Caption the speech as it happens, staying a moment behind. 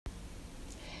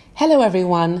Hello,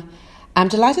 everyone. I'm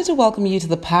delighted to welcome you to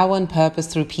the Power and Purpose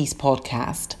Through Peace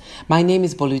podcast. My name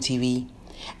is Bolu TV.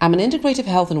 I'm an integrative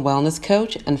health and wellness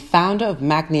coach and founder of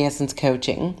Magni Essence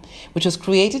Coaching, which was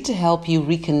created to help you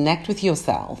reconnect with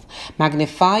yourself,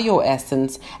 magnify your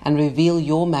essence, and reveal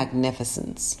your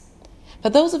magnificence. For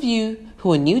those of you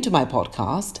who are new to my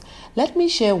podcast, let me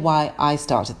share why I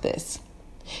started this.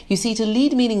 You see, to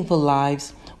lead meaningful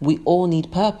lives, we all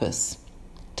need purpose.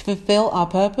 To fulfill our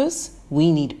purpose, we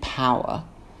need power.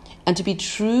 And to be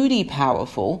truly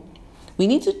powerful, we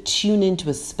need to tune into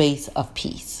a space of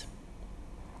peace.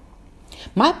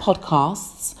 My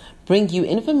podcasts bring you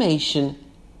information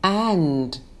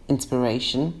and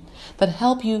inspiration that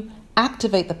help you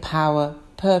activate the power,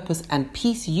 purpose, and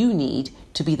peace you need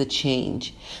to be the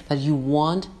change that you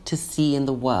want to see in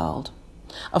the world.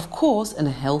 Of course, in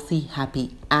a healthy,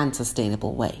 happy, and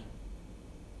sustainable way.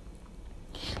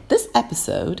 This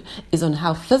episode is on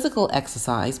how physical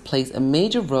exercise plays a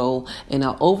major role in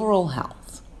our overall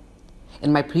health.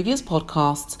 In my previous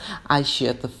podcasts, I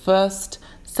shared the first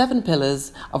 7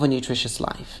 pillars of a nutritious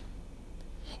life.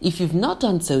 If you've not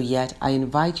done so yet, I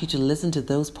invite you to listen to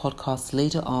those podcasts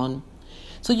later on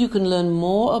so you can learn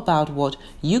more about what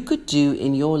you could do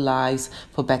in your lives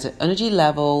for better energy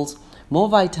levels, more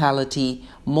vitality,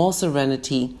 more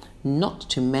serenity, not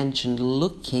to mention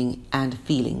looking and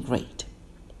feeling great.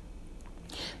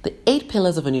 The 8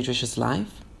 pillars of a nutritious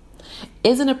life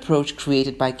is an approach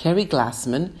created by Kerry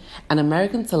Glassman, an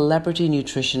American celebrity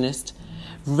nutritionist,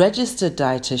 registered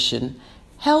dietitian,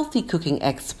 healthy cooking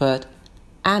expert,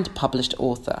 and published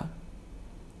author.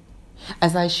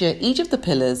 As I share each of the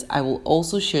pillars, I will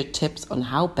also share tips on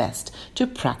how best to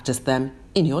practice them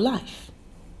in your life.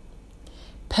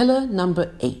 Pillar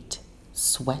number 8,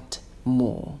 sweat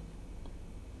more.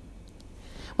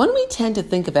 When we tend to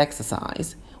think of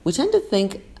exercise, we tend to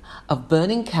think of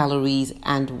burning calories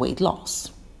and weight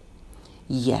loss.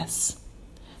 Yes,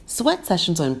 sweat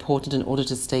sessions are important in order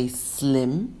to stay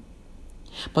slim,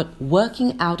 but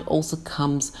working out also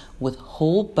comes with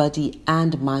whole body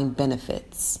and mind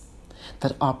benefits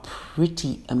that are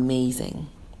pretty amazing.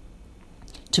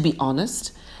 To be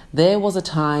honest, there was a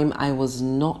time I was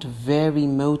not very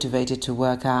motivated to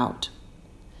work out.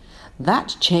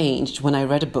 That changed when I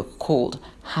read a book called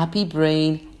Happy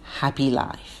Brain, Happy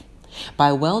Life by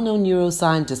a well-known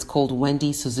neuroscientist called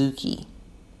Wendy Suzuki.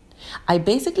 I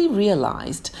basically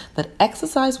realized that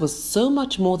exercise was so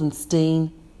much more than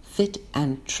staying fit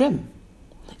and trim.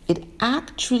 It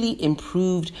actually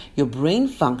improved your brain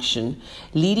function,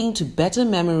 leading to better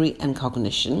memory and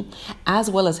cognition, as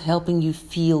well as helping you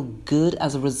feel good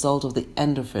as a result of the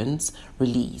endorphins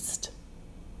released.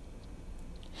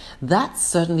 That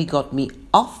certainly got me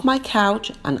off my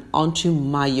couch and onto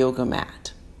my yoga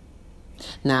mat.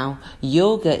 Now,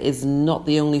 yoga is not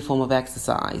the only form of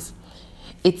exercise.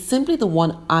 It's simply the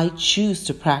one I choose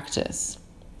to practice.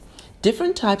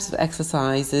 Different types of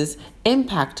exercises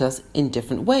impact us in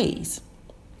different ways.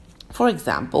 For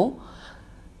example,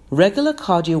 regular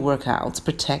cardio workouts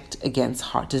protect against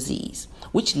heart disease,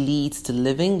 which leads to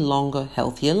living longer,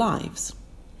 healthier lives.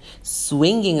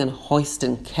 Swinging and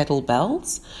hoisting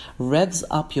kettlebells revs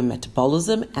up your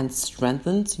metabolism and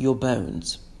strengthens your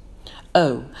bones.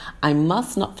 Oh, I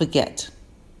must not forget,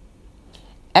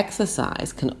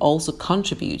 exercise can also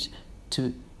contribute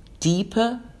to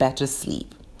deeper, better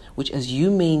sleep, which, as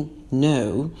you may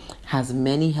know, has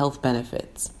many health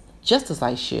benefits, just as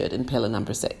I shared in pillar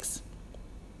number 6.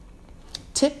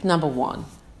 Tip number 1,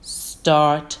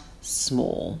 start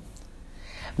small.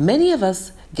 Many of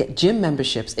us get gym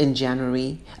memberships in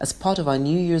January as part of our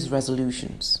New Year's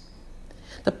resolutions.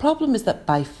 The problem is that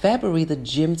by February, the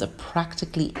gyms are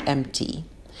practically empty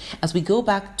as we go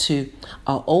back to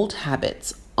our old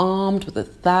habits, armed with the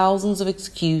thousands of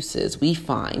excuses we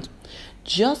find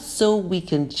just so we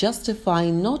can justify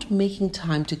not making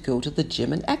time to go to the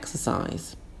gym and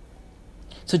exercise.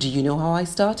 So do you know how I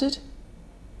started?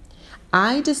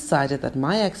 I decided that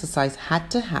my exercise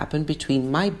had to happen between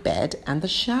my bed and the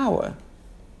shower.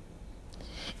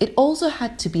 It also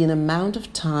had to be an amount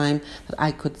of time that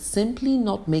I could simply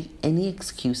not make any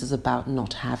excuses about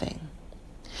not having.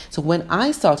 So when I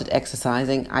started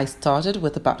exercising, I started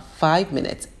with about 5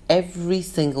 minutes every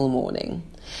single morning.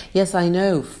 Yes, I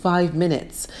know, 5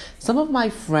 minutes. Some of my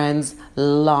friends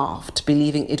laughed,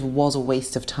 believing it was a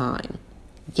waste of time.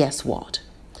 Guess what?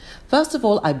 First of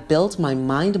all, I built my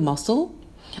mind muscle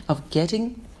of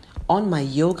getting on my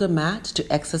yoga mat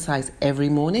to exercise every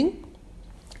morning.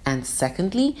 And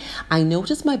secondly, I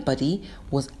noticed my body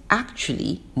was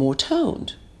actually more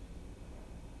toned.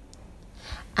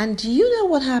 And do you know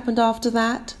what happened after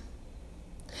that?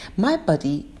 My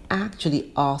body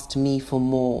actually asked me for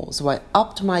more. So I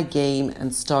upped my game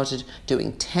and started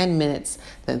doing 10 minutes,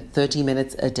 then 30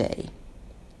 minutes a day.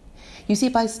 You see,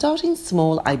 by starting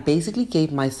small, I basically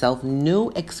gave myself no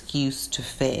excuse to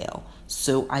fail.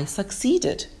 So I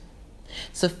succeeded.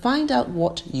 So find out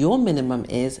what your minimum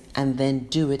is and then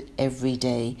do it every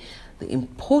day. The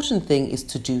important thing is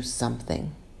to do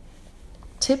something.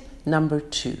 Tip number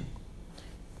 2.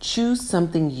 Choose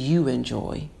something you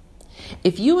enjoy.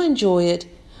 If you enjoy it,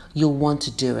 you'll want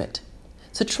to do it.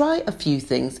 So try a few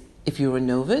things if you're a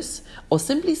novice, or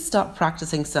simply start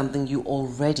practicing something you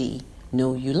already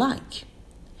know you like.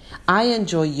 I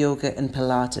enjoy yoga and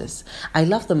Pilates. I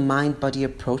love the mind-body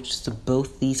approach to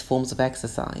both these forms of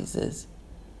exercises.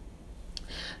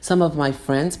 Some of my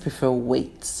friends prefer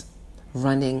weights,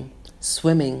 running,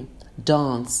 swimming,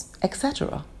 dance,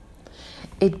 etc.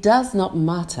 It does not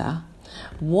matter.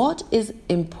 What is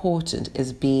important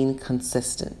is being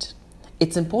consistent.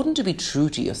 It's important to be true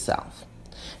to yourself.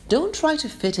 Don't try to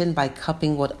fit in by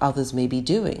copying what others may be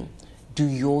doing. Do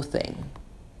your thing.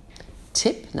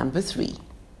 Tip number 3.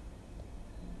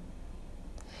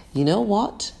 You know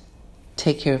what?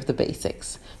 Take care of the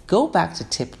basics. Go back to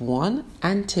tip 1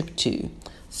 and tip 2.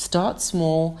 Start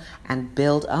small and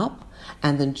build up,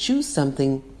 and then choose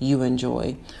something you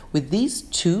enjoy. With these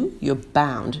 2, you're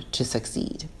bound to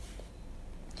succeed.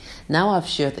 Now I've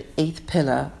shared the 8th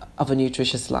pillar of a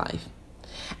nutritious life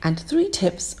and 3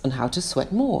 tips on how to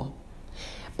sweat more.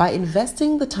 By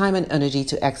investing the time and energy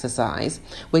to exercise,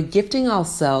 we're gifting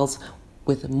ourselves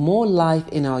with more life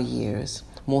in our years,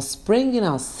 more spring in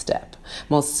our step,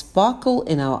 more sparkle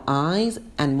in our eyes,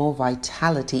 and more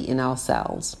vitality in our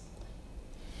cells.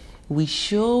 We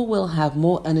sure will have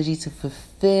more energy to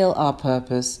fulfill our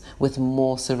purpose with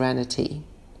more serenity.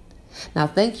 Now,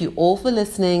 thank you all for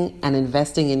listening and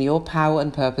investing in your power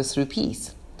and purpose through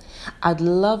peace. I'd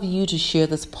love you to share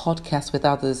this podcast with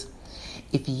others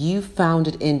if you found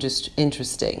it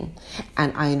interesting,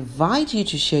 and I invite you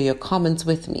to share your comments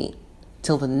with me.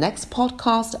 Till the next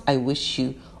podcast, I wish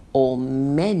you all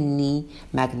many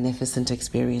magnificent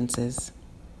experiences.